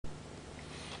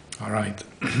All right,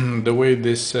 the way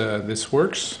this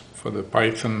works for the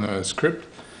Python script,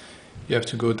 you have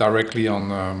to go directly on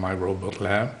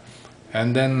Myrobotlab,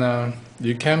 and then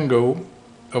you can go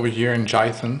over here in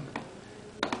Python,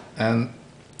 and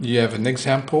you have an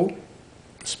example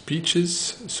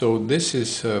speeches. So this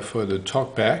is for the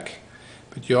talkback,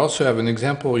 but you also have an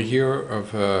example here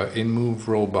of InMoov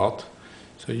robot.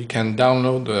 So you can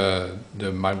download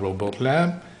the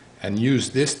Myrobotlab and use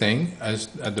this thing as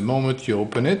at the moment you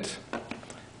open it.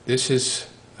 This is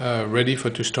ready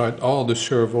to start all the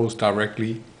servos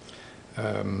directly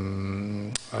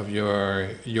of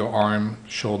your arm,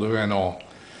 shoulder, and all.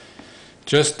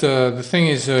 Just the thing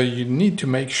is, you need to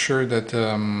make sure that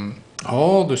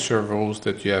all the servos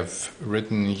that you have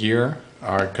written here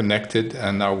are connected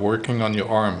and are working on your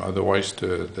arm. Otherwise,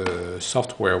 the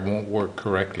software won't work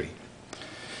correctly.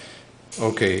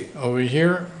 Okay, over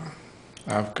here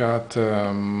I've got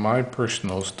my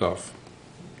personal stuff,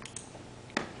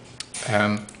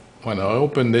 and when I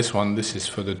open this one, this is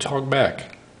for the talkback.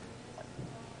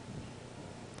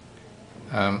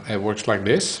 It works like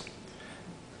this.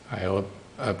 I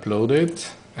upload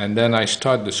it, and then I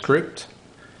start the script,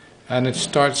 and it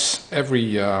starts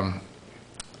every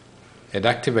it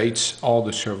activates all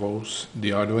the servos,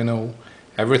 the Arduino,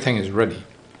 everything is ready.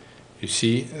 You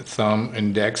see thumb,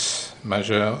 index,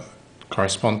 measure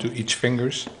correspond to each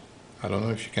fingers. I don't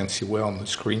know if you can see well on the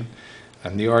screen.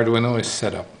 And the Arduino is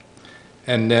set up.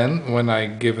 And then when I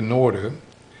give an order,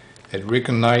 it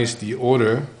recognizes the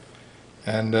order,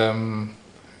 and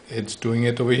it's doing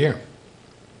it over here.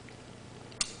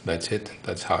 That's it.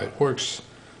 That's how it works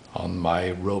on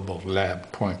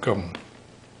myrobotlab.com.